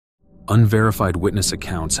Unverified witness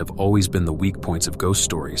accounts have always been the weak points of ghost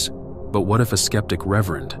stories, but what if a skeptic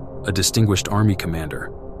reverend, a distinguished army commander,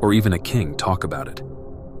 or even a king talk about it?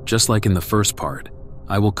 Just like in the first part,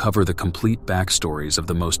 I will cover the complete backstories of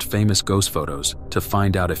the most famous ghost photos to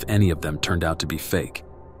find out if any of them turned out to be fake.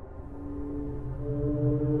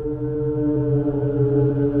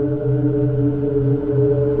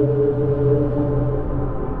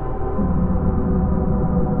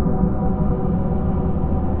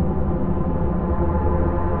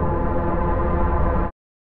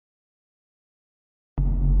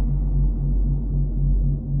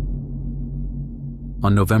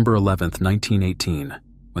 On November 11, 1918,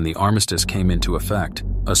 when the armistice came into effect,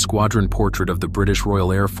 a squadron portrait of the British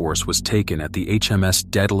Royal Air Force was taken at the HMS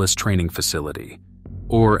Daedalus Training Facility,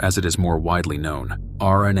 or as it is more widely known,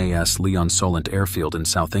 RNAS Leon Solent Airfield in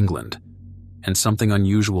South England. And something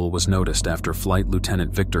unusual was noticed after Flight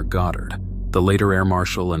Lieutenant Victor Goddard, the later Air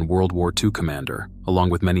Marshal and World War II commander, along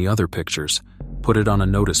with many other pictures, put it on a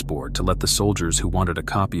notice board to let the soldiers who wanted a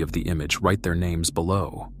copy of the image write their names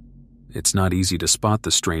below. It's not easy to spot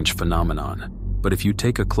the strange phenomenon, but if you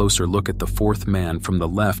take a closer look at the fourth man from the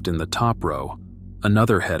left in the top row,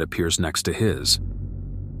 another head appears next to his.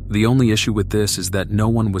 The only issue with this is that no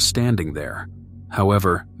one was standing there.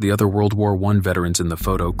 However, the other World War I veterans in the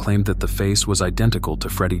photo claimed that the face was identical to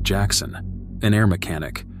Freddie Jackson, an air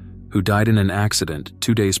mechanic, who died in an accident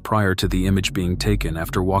 2 days prior to the image being taken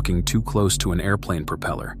after walking too close to an airplane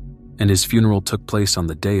propeller, and his funeral took place on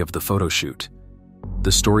the day of the photo shoot.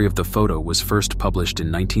 The story of the photo was first published in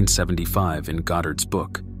 1975 in Goddard's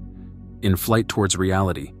book. In Flight Towards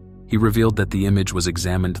Reality, he revealed that the image was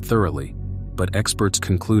examined thoroughly, but experts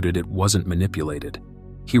concluded it wasn't manipulated.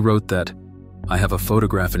 He wrote that, "I have a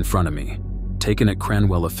photograph in front of me, taken at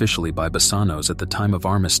Cranwell officially by Bassano's at the time of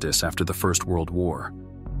armistice after the First World War.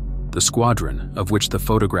 The squadron, of which the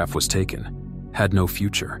photograph was taken, had no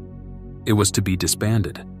future. It was to be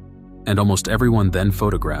disbanded, and almost everyone then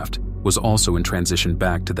photographed was also in transition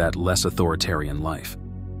back to that less authoritarian life.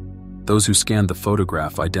 Those who scanned the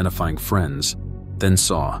photograph identifying friends then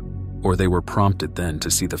saw, or they were prompted then to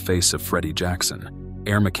see the face of Freddie Jackson,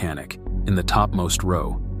 air mechanic, in the topmost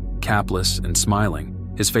row, capless and smiling,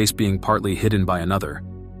 his face being partly hidden by another.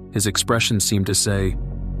 His expression seemed to say,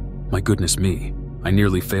 'My goodness me, I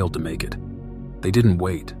nearly failed to make it. They didn't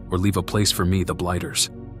wait or leave a place for me, the blighters.'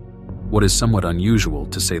 What is somewhat unusual,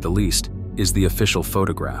 to say the least, is the official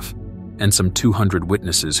photograph, and some 200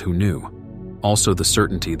 witnesses who knew. Also the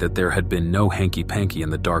certainty that there had been no hanky-panky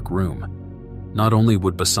in the dark room. Not only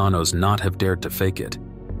would Bassano's not have dared to fake it,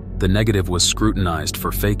 the negative was scrutinized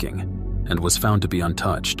for faking and was found to be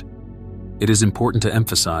untouched. It is important to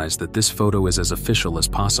emphasize that this photo is as official as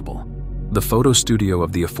possible. The photo studio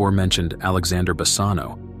of the aforementioned Alexander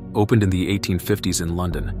Bassano opened in the 1850s in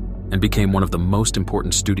London and became one of the most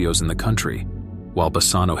important studios in the country, while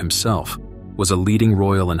Bassano himself was a leading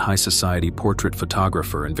royal and high society portrait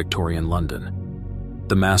photographer in Victorian London.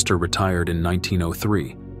 The master retired in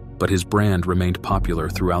 1903, but his brand remained popular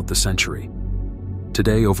throughout the century.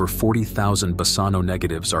 Today, over 40,000 Bassano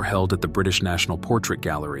negatives are held at the British National Portrait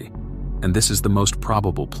Gallery, and this is the most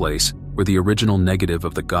probable place where the original negative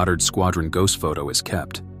of the Goddard Squadron ghost photo is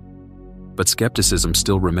kept. But skepticism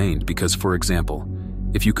still remained because, for example,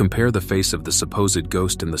 if you compare the face of the supposed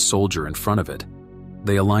ghost and the soldier in front of it,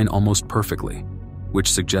 they align almost perfectly,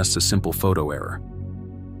 which suggests a simple photo error.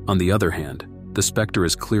 On the other hand, the specter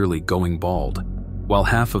is clearly going bald, while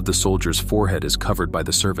half of the soldier's forehead is covered by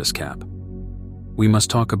the service cap. We must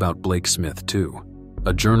talk about Blake Smith too,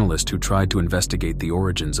 a journalist who tried to investigate the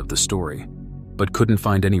origins of the story, but couldn't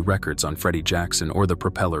find any records on Freddie Jackson or the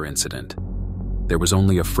propeller incident. There was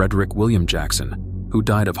only a Frederick William Jackson, who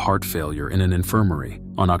died of heart failure in an infirmary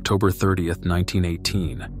on October 30th,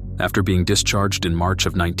 1918, after being discharged in March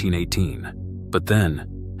of 1918. But then,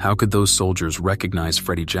 how could those soldiers recognize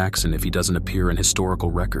Freddie Jackson if he doesn't appear in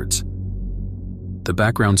historical records? The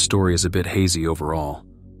background story is a bit hazy overall,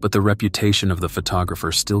 but the reputation of the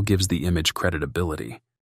photographer still gives the image credibility.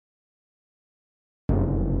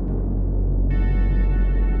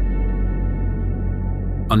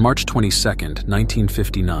 On March 22,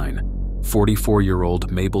 1959,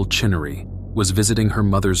 44-year-old Mabel Chinnery was visiting her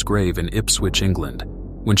mother's grave in Ipswich, England,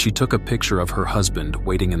 when she took a picture of her husband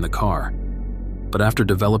waiting in the car. But after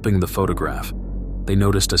developing the photograph, they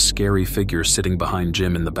noticed a scary figure sitting behind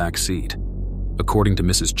Jim in the back seat. According to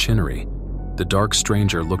Mrs. Chinnery, the dark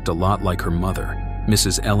stranger looked a lot like her mother,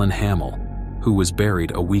 Mrs. Ellen Hamill, who was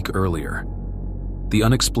buried a week earlier. The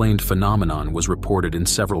unexplained phenomenon was reported in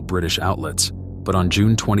several British outlets, but on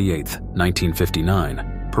June 28,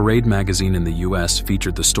 1959, Parade magazine in the US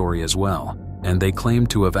featured the story as well, and they claimed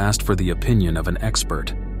to have asked for the opinion of an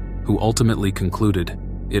expert, who ultimately concluded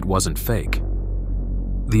it wasn't fake.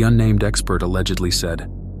 The unnamed expert allegedly said,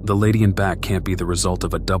 "The lady in back can't be the result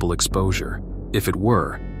of a double exposure. If it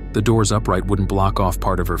were, the door's upright wouldn't block off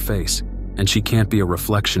part of her face, and she can't be a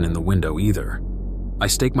reflection in the window either. I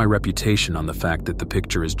stake my reputation on the fact that the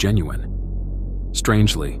picture is genuine."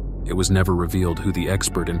 Strangely, it was never revealed who the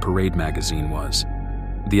expert in Parade magazine was.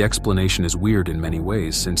 The explanation is weird in many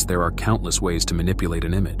ways since there are countless ways to manipulate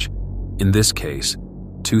an image. In this case,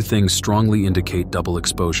 two things strongly indicate double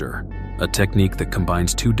exposure, a technique that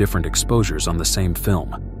combines two different exposures on the same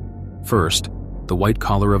film. First, the white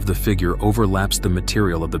collar of the figure overlaps the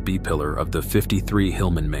material of the B-pillar of the 53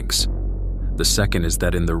 Hillman Minx. The second is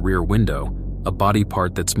that in the rear window, a body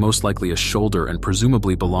part that's most likely a shoulder and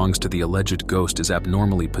presumably belongs to the alleged ghost is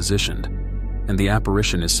abnormally positioned, and the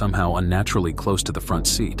apparition is somehow unnaturally close to the front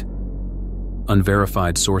seat.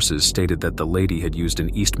 Unverified sources stated that the lady had used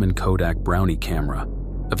an Eastman Kodak Brownie camera,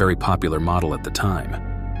 a very popular model at the time.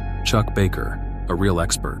 Chuck Baker, a real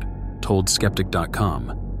expert, told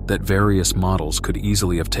Skeptic.com that various models could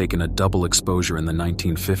easily have taken a double exposure in the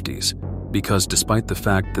 1950s, because despite the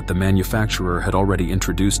fact that the manufacturer had already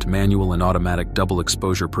introduced manual and automatic double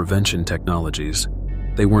exposure prevention technologies,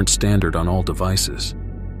 they weren't standard on all devices.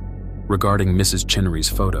 Regarding Mrs. Chinnery's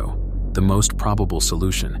photo, the most probable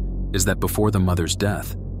solution is that before the mother's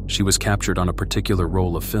death, she was captured on a particular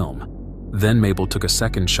roll of film. Then Mabel took a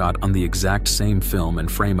second shot on the exact same film and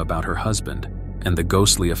frame about her husband, and the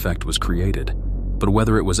ghostly effect was created. But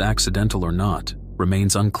whether it was accidental or not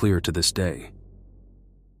remains unclear to this day.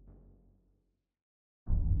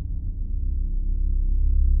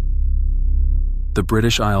 The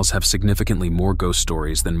British Isles have significantly more ghost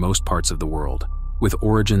stories than most parts of the world, with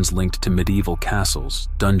origins linked to medieval castles,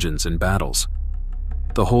 dungeons, and battles.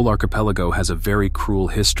 The whole archipelago has a very cruel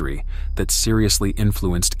history that seriously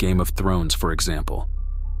influenced Game of Thrones, for example.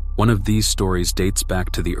 One of these stories dates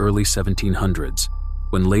back to the early 1700s,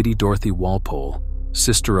 when Lady Dorothy Walpole,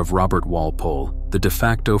 sister of Robert Walpole, the de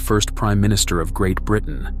facto first Prime Minister of Great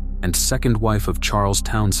Britain and second wife of Charles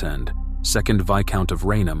Townshend, 2nd Viscount of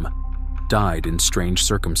Raynham, died in strange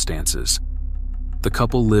circumstances. The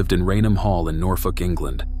couple lived in Raynham Hall in Norfolk,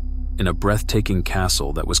 England, in a breathtaking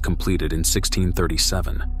castle that was completed in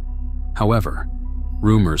 1637. However,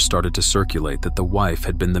 rumors started to circulate that the wife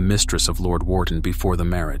had been the mistress of Lord Wharton before the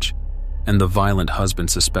marriage, and the violent husband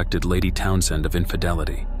suspected Lady Townshend of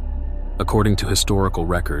infidelity. According to historical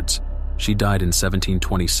records, she died in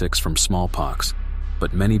 1726 from smallpox,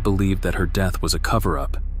 but many believed that her death was a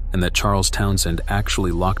cover-up and that Charles Townshend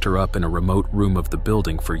actually locked her up in a remote room of the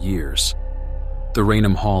building for years. The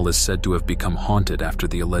Raynham Hall is said to have become haunted after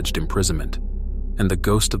the alleged imprisonment, and the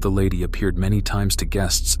ghost of the lady appeared many times to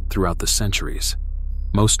guests throughout the centuries.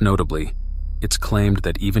 Most notably, it's claimed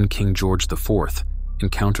that even King George IV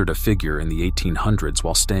encountered a figure in the 1800s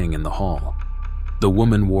while staying in the hall. The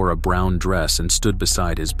woman wore a brown dress and stood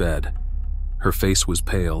beside his bed. Her face was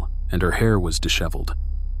pale and her hair was disheveled.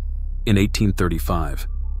 In 1835,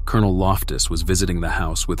 Colonel Loftus was visiting the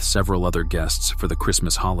house with several other guests for the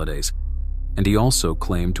Christmas holidays, and he also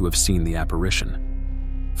claimed to have seen the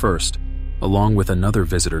apparition. First, along with another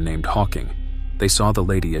visitor named Hawking, they saw the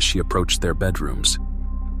lady as she approached their bedrooms.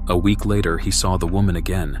 A week later, he saw the woman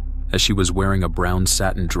again, as she was wearing a brown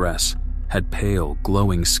satin dress, had pale,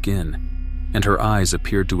 glowing skin, and her eyes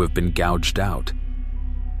appeared to have been gouged out.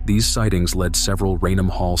 These sightings led several Raynham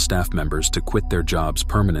Hall staff members to quit their jobs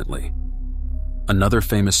permanently. Another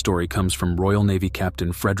famous story comes from Royal Navy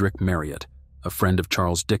Captain Frederick Marriott, a friend of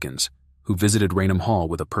Charles Dickens, who visited Raynham Hall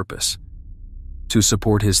with a purpose: to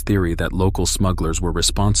support his theory that local smugglers were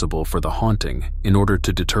responsible for the haunting in order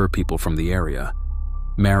to deter people from the area.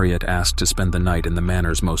 Marriott asked to spend the night in the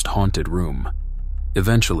manor's most haunted room.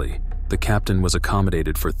 Eventually, the captain was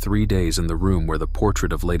accommodated for 3 days in the room where the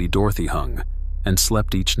portrait of Lady Dorothy hung, and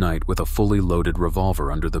slept each night with a fully loaded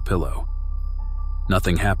revolver under the pillow.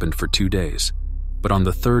 Nothing happened for 2 days, but on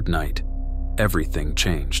the third night, everything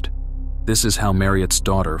changed. This is how Marriott's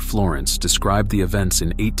daughter, Florence, described the events in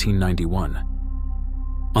 1891.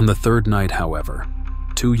 On the third night, however,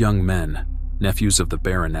 2 young men, nephews of the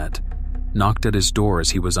baronet, knocked at his door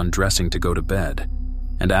as he was undressing to go to bed,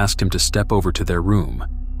 and asked him to step over to their room,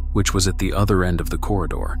 which was at the other end of the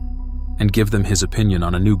corridor, and give them his opinion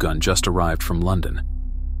on a new gun just arrived from London.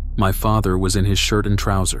 My father was in his shirt and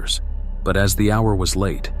trousers, but as the hour was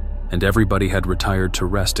late, and everybody had retired to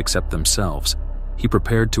rest except themselves, he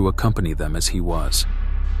prepared to accompany them as he was.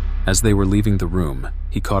 As they were leaving the room,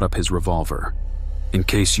 he caught up his revolver. "In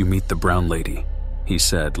case you meet the brown lady," he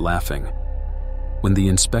said, laughing. When the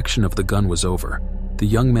inspection of the gun was over, The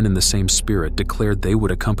young men in the same spirit declared they would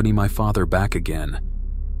accompany my father back again,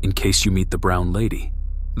 in case you meet the brown lady,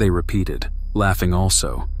 they repeated, laughing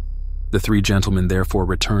also. The three gentlemen therefore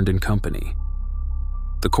returned in company.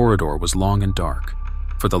 The corridor was long and dark,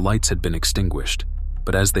 for the lights had been extinguished,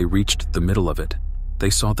 but as they reached the middle of it, they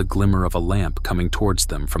saw the glimmer of a lamp coming towards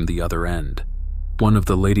them from the other end. One of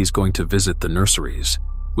the ladies going to visit the nurseries,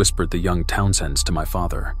 whispered the young Townsends to my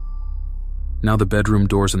father. Now the bedroom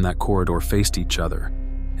doors in that corridor faced each other,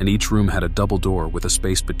 and each room had a double door with a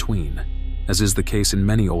space between, as is the case in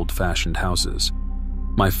many old-fashioned houses.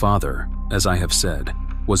 My father, as I have said,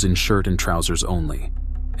 was in shirt and trousers only,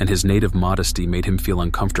 and his native modesty made him feel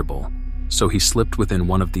uncomfortable, so he slipped within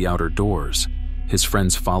one of the outer doors, his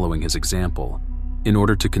friends following his example, in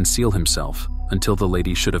order to conceal himself until the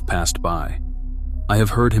lady should have passed by. I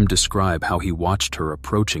have heard him describe how he watched her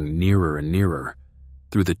approaching nearer and nearer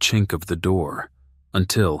through the chink of the door,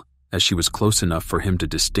 until, as she was close enough for him to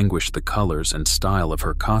distinguish the colors and style of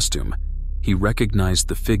her costume, he recognized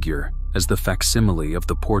the figure as the facsimile of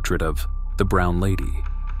the portrait of the brown lady.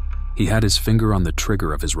 He had his finger on the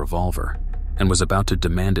trigger of his revolver and was about to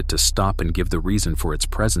demand it to stop and give the reason for its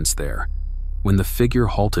presence there, when the figure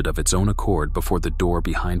halted of its own accord before the door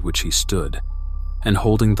behind which he stood, and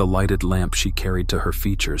holding the lighted lamp she carried to her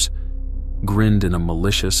features, grinned in a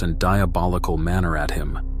malicious and diabolical manner at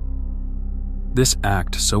him. This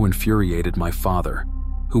act so infuriated my father,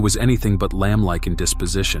 who was anything but lamb-like in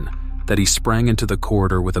disposition, that he sprang into the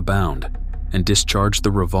corridor with a bound and discharged the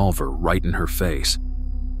revolver right in her face.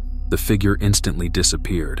 The figure instantly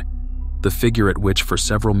disappeared, the figure at which for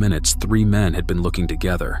several minutes 3 men had been looking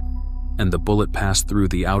together, and the bullet passed through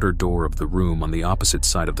the outer door of the room on the opposite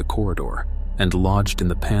side of the corridor and lodged in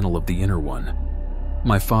the panel of the inner one.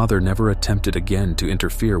 My father never attempted again to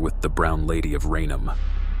interfere with the brown lady of Raynham.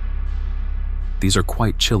 These are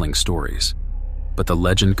quite chilling stories, but the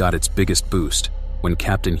legend got its biggest boost when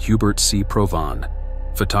Captain Hubert C. Provan,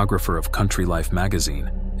 photographer of Country Life magazine,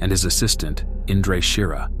 and his assistant, András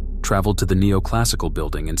Shira, traveled to the neoclassical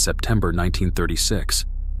building in September 1936.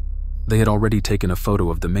 They had already taken a photo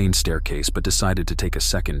of the main staircase but decided to take a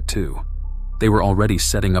second too. They were already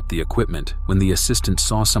setting up the equipment when the assistant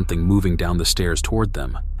saw something moving down the stairs toward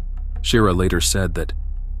them. Shira later said that,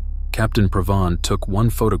 "Captain Provan took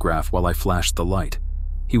one photograph while I flashed the light.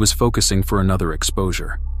 He was focusing for another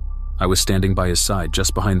exposure. I was standing by his side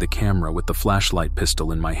just behind the camera with the flashlight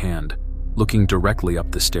pistol in my hand, looking directly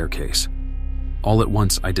up the staircase. All at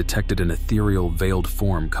once I detected an ethereal veiled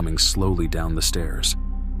form coming slowly down the stairs.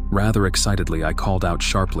 Rather excitedly I called out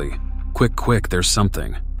sharply, 'Quick, quick, there's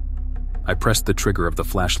something.' I pressed the trigger of the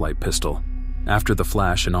flashlight pistol. After the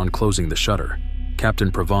flash and on closing the shutter,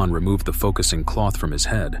 Captain Provan removed the focusing cloth from his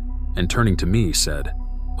head and turning to me said,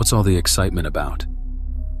 'What's all the excitement about?'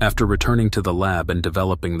 After returning to the lab and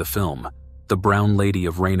developing the film, the brown lady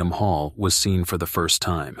of Raynham Hall was seen for the first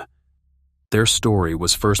time. Their story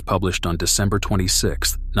was first published on December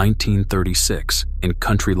 26, 1936 in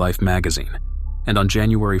Country Life magazine, and on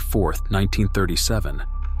January 4, 1937,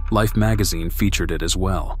 Life magazine featured it as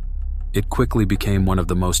well. It quickly became one of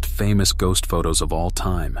the most famous ghost photos of all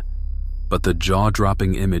time, but the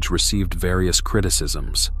jaw-dropping image received various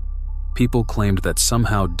criticisms. People claimed that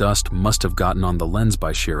somehow dust must have gotten on the lens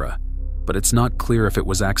by Shira, but it's not clear if it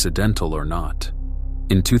was accidental or not.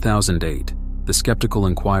 In 2008, the Skeptical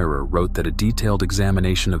Inquirer wrote that a detailed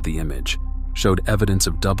examination of the image showed evidence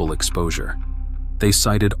of double exposure. They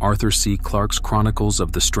cited Arthur C. Clarke's Chronicles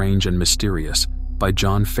of the Strange and Mysterious by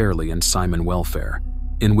John Fairley and Simon Welfare,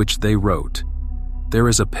 in which they wrote, "There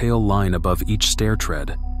is a pale line above each stair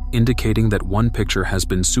tread, indicating that one picture has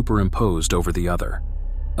been superimposed over the other.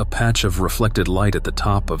 A patch of reflected light at the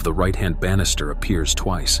top of the right-hand banister appears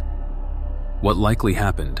twice. What likely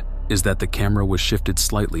happened is that the camera was shifted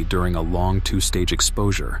slightly during a long 2-stage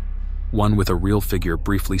exposure, one with a real figure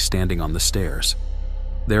briefly standing on the stairs.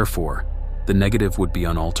 Therefore, the negative would be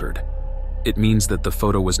unaltered. It means that the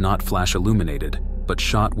photo was not flash illuminated, but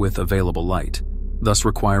shot with available light, thus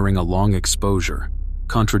requiring a long exposure,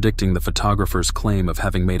 contradicting the photographer's claim of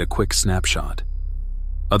having made a quick snapshot.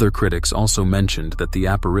 Other critics also mentioned that the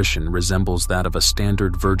apparition resembles that of a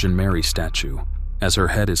standard Virgin Mary statue, as her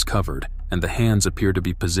head is covered and the hands appear to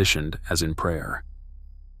be positioned as in prayer."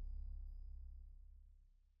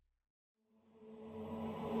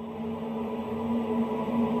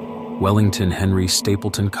 Wellington Henry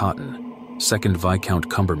Stapleton Cotton, 2nd Viscount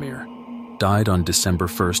Combermere, died on December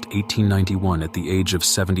 1, 1891 at the age of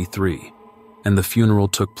 73, and the funeral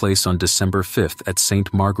took place on December 5 at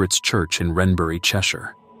St. Margaret's Church in Wrenbury,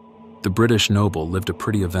 Cheshire. The British noble lived a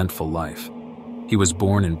pretty eventful life. He was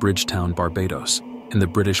born in Bridgetown, Barbados, in the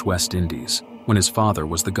British West Indies, when his father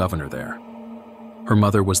was the governor there. Her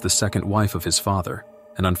mother was the second wife of his father,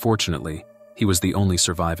 and unfortunately, he was the only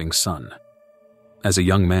surviving son. As a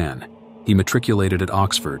young man, he matriculated at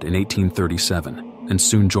Oxford in 1837 and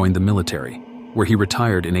soon joined the military, where he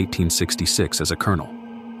retired in 1866 as a colonel.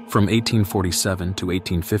 From 1847 to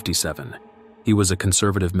 1857, he was a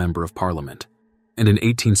Conservative member of Parliament, and in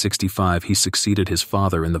 1865 he succeeded his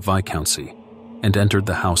father in the Viscountcy and entered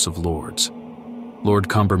the House of Lords. Lord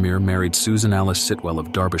Combermere married Susan Alice Sitwell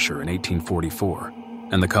of Derbyshire in 1844,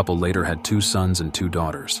 and the couple later had 2 sons and 2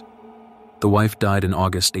 daughters. The wife died in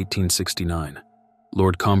August 1869.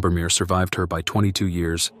 Lord Combermere survived her by 22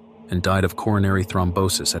 years and died of coronary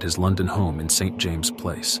thrombosis at his London home in St. James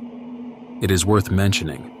Place. It is worth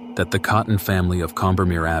mentioning that the Cotton family of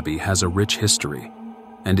Combermere Abbey has a rich history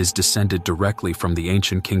and is descended directly from the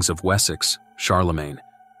ancient kings of Wessex, Charlemagne,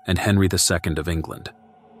 and Henry II of England.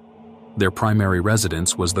 Their primary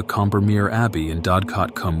residence was the Combermere Abbey in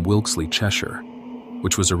Dodcot-cum-Wilksley, Cheshire,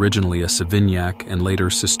 which was originally a Savignac and later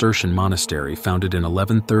Cistercian monastery founded in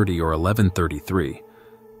 1130 or 1133,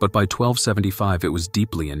 but by 1275 it was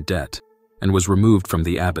deeply in debt and was removed from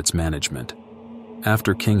the abbot's management.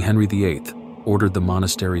 After King Henry VIII ordered the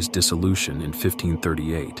monastery's dissolution in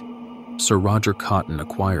 1538, Sir Roger Cotton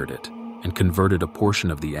acquired it and converted a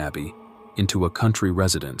portion of the abbey into a country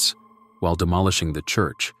residence while demolishing the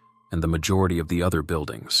church and the majority of the other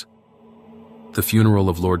buildings. The funeral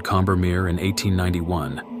of Lord Combermere in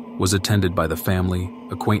 1891 was attended by the family,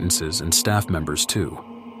 acquaintances, and staff members too.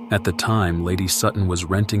 At the time, Lady Sutton was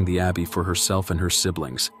renting the abbey for herself and her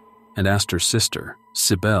siblings and asked her sister,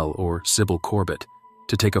 Sybil or Sybil Corbett,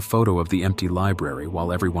 to take a photo of the empty library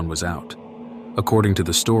while everyone was out. According to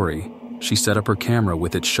the story, she set up her camera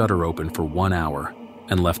with its shutter open for 1 hour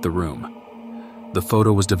and left the room. The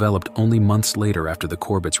photo was developed only months later after the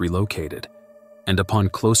Corbetts relocated, and upon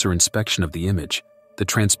closer inspection of the image, the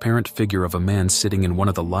transparent figure of a man sitting in one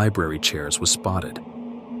of the library chairs was spotted.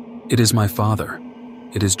 "It is my father.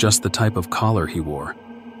 It is just the type of collar he wore,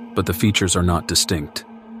 but the features are not distinct,"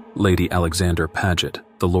 Lady Alexander Paget,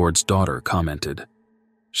 the Lord's daughter, commented.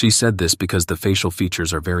 She said this because the facial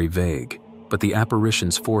features are very vague, but the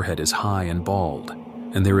apparition's forehead is high and bald,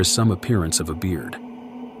 and there is some appearance of a beard.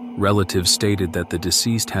 Relatives stated that the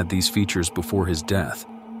deceased had these features before his death,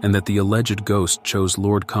 and that the alleged ghost chose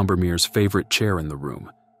Lord Combermere's favorite chair in the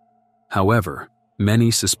room. However,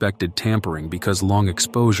 many suspected tampering because long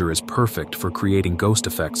exposure is perfect for creating ghost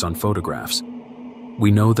effects on photographs.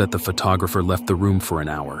 We know that the photographer left the room for an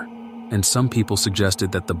hour, and some people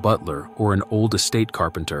suggested that the butler or an old estate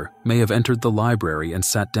carpenter may have entered the library and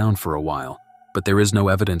sat down for a while, but there is no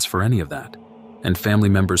evidence for any of that. And family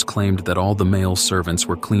members claimed that all the male servants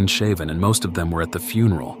were clean-shaven and most of them were at the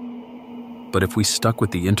funeral. But if we stuck with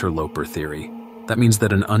the interloper theory, that means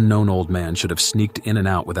that an unknown old man should have sneaked in and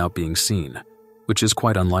out without being seen, which is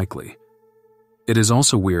quite unlikely. It is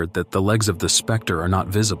also weird that the legs of the specter are not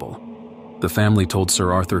visible. The family told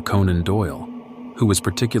Sir Arthur Conan Doyle, who was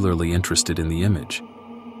particularly interested in the image,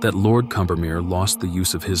 that Lord Combermere lost the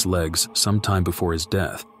use of his legs sometime before his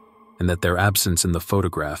death, and that their absence in the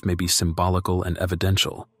photograph may be symbolical and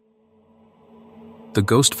evidential. The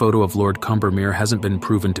ghost photo of Lord Combermere hasn't been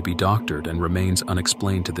proven to be doctored and remains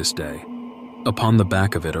unexplained to this day. Upon the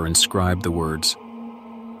back of it are inscribed the words,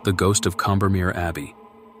 "The Ghost of Combermere Abbey.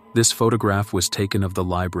 This photograph was taken of the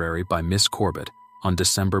library by Miss Corbett on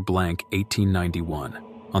December 1891,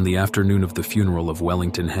 on the afternoon of the funeral of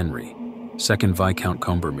Wellington Henry, 2nd Viscount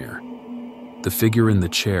Combermere. The figure in the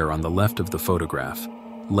chair on the left of the photograph,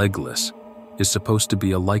 legless, is supposed to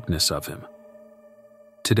be a likeness of him."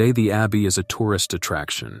 Today, the Abbey is a tourist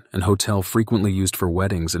attraction and hotel frequently used for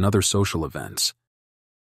weddings and other social events.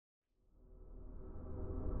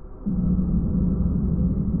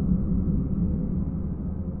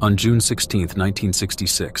 On June 16,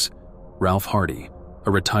 1966, Ralph Hardy,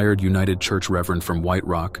 a retired United Church Reverend from White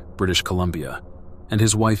Rock, British Columbia, and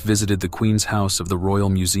his wife visited the Queen's House of the Royal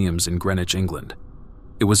Museums in Greenwich, England.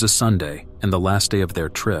 It was a Sunday and the last day of their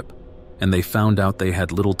trip, and they found out they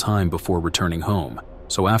had little time before returning home,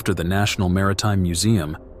 so after the National Maritime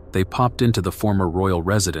Museum, they popped into the former royal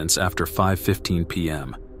residence after 5:15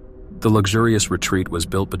 p.m. The luxurious retreat was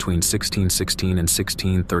built between 1616 and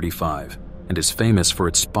 1635 and is famous for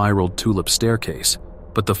its spiraled tulip staircase,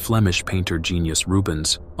 but the Flemish painter genius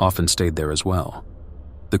Rubens often stayed there as well.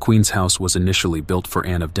 The Queen's house was initially built for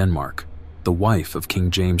Anne of Denmark, the wife of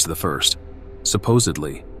King James I.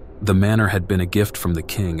 Supposedly, the manor had been a gift from the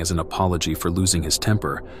king as an apology for losing his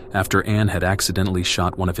temper after Anne had accidentally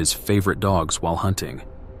shot one of his favorite dogs while hunting.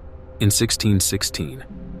 In 1616,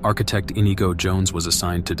 architect Inigo Jones was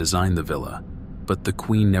assigned to design the villa, but the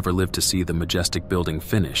Queen never lived to see the majestic building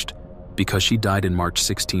finished because she died in March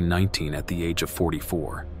 1619 at the age of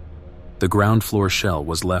 44. The ground floor shell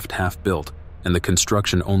was left half-built, and the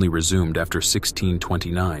construction only resumed after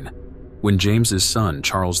 1629, when James's son,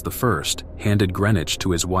 Charles I, handed Greenwich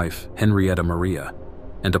to his wife, Henrietta Maria,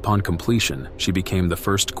 and upon completion, she became the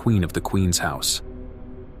first queen of the Queen's House.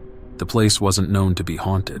 The place wasn't known to be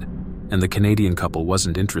haunted, and the Canadian couple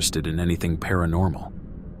wasn't interested in anything paranormal.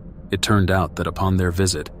 It turned out that upon their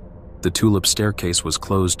visit, the Tulip staircase was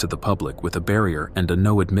closed to the public with a barrier and a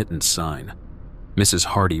no-admittance sign. Mrs.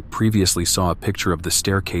 Hardy previously saw a picture of the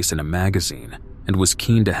staircase in a magazine and was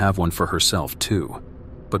keen to have one for herself too,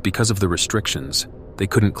 but because of the restrictions, they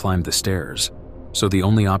couldn't climb the stairs, so the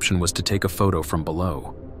only option was to take a photo from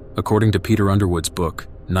below. According to Peter Underwood's book,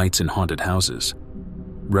 Nights in Haunted Houses,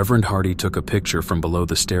 Reverend Hardy took a picture from below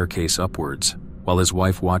the staircase upwards, while his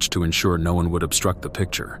wife watched to ensure no one would obstruct the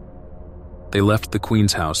picture. They left the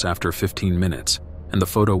Queen's house after 15 minutes, and the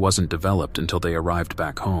photo wasn't developed until they arrived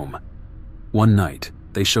back home. One night,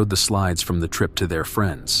 they showed the slides from the trip to their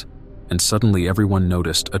friends, and suddenly everyone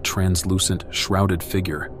noticed a translucent, shrouded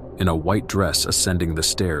figure in a white dress ascending the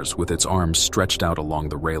stairs with its arms stretched out along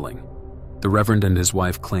the railing. The Reverend and his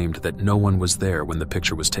wife claimed that no one was there when the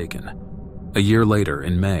picture was taken. A year later,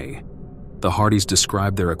 in May, the Hardys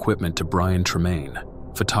described their equipment to Brian Tremaine,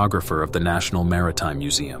 photographer of the National Maritime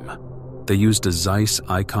Museum. They used a Zeiss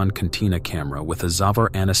Icon Cantina camera with a Zavor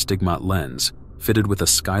Anastigmat lens fitted with a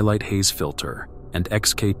skylight haze filter and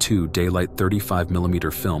XK2 daylight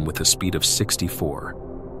 35mm film with a speed of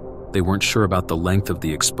 64. They weren't sure about the length of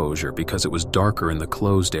the exposure because it was darker in the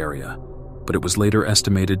closed area, but it was later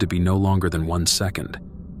estimated to be no longer than 1 second,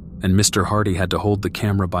 and Mr. Hardy had to hold the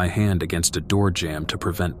camera by hand against a door jamb to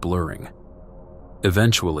prevent blurring.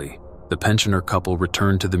 Eventually, the pensioner couple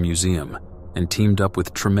returned to the museum and teamed up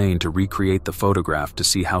with Tremaine to recreate the photograph to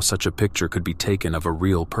see how such a picture could be taken of a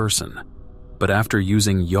real person. But after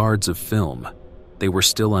using yards of film, they were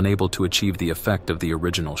still unable to achieve the effect of the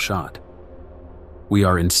original shot. We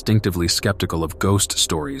are instinctively skeptical of ghost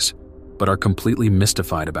stories, but are completely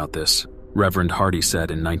mystified about this, Reverend Hardy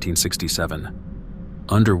said in 1967.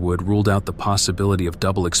 Underwood ruled out the possibility of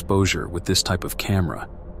double exposure with this type of camera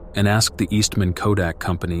and asked the Eastman Kodak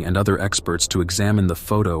Company and other experts to examine the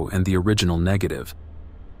photo and the original negative,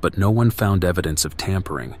 but no one found evidence of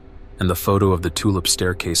tampering, and the photo of the Tulip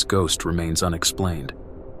staircase ghost remains unexplained.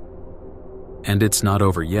 And it's not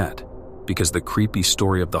over yet, because the creepy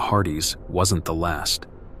story of the Hardys wasn't the last.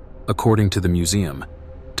 According to the museum,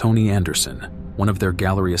 Tony Anderson, one of their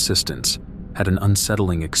gallery assistants, had an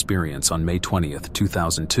unsettling experience on May 20th,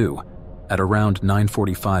 2002, at around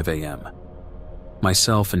 9:45 a.m.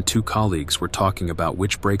 Myself and 2 colleagues were talking about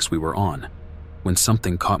which breaks we were on, when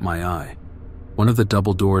something caught my eye. One of the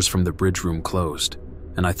double doors from the bridge room closed,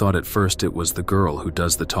 and I thought at first it was the girl who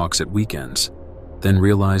does the talks at weekends, then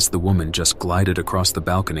realized the woman just glided across the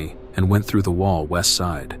balcony and went through the wall west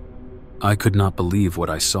side. I could not believe what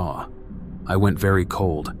I saw. I went very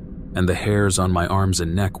cold, and the hairs on my arms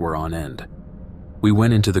and neck were on end. We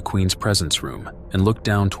went into the Queen's presence room and looked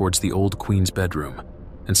down towards the old Queen's bedroom,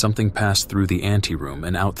 and something passed through the anteroom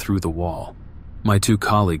and out through the wall. My 2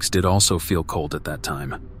 colleagues did also feel cold at that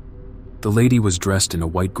time. The lady was dressed in a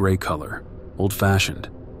white-gray color, old-fashioned,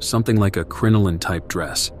 something like a crinoline-type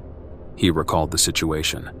dress. He recalled the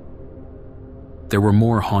situation. There were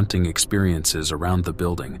more haunting experiences around the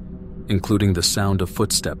building, including the sound of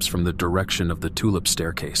footsteps from the direction of the Tulip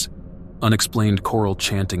staircase, unexplained choral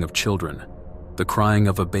chanting of children, the crying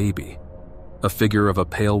of a baby, a figure of a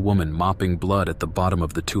pale woman mopping blood at the bottom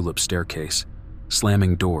of the Tulip staircase,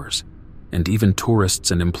 slamming doors, and even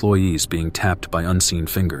tourists and employees being tapped by unseen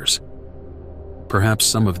fingers. Perhaps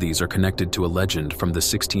some of these are connected to a legend from the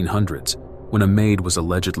 1600s when a maid was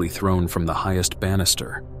allegedly thrown from the highest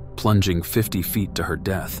banister, plunging 50 feet to her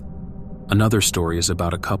death. Another story is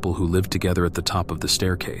about a couple who lived together at the top of the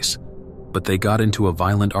staircase, but they got into a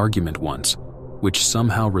violent argument once, which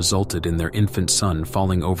somehow resulted in their infant son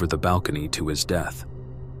falling over the balcony to his death.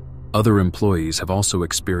 Other employees have also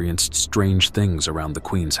experienced strange things around the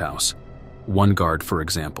Queen's house. One guard, for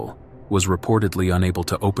example, was reportedly unable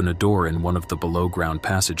to open a door in one of the below-ground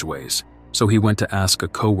passageways, so he went to ask a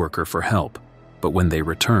coworker for help, but when they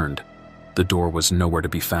returned, the door was nowhere to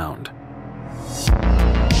be found.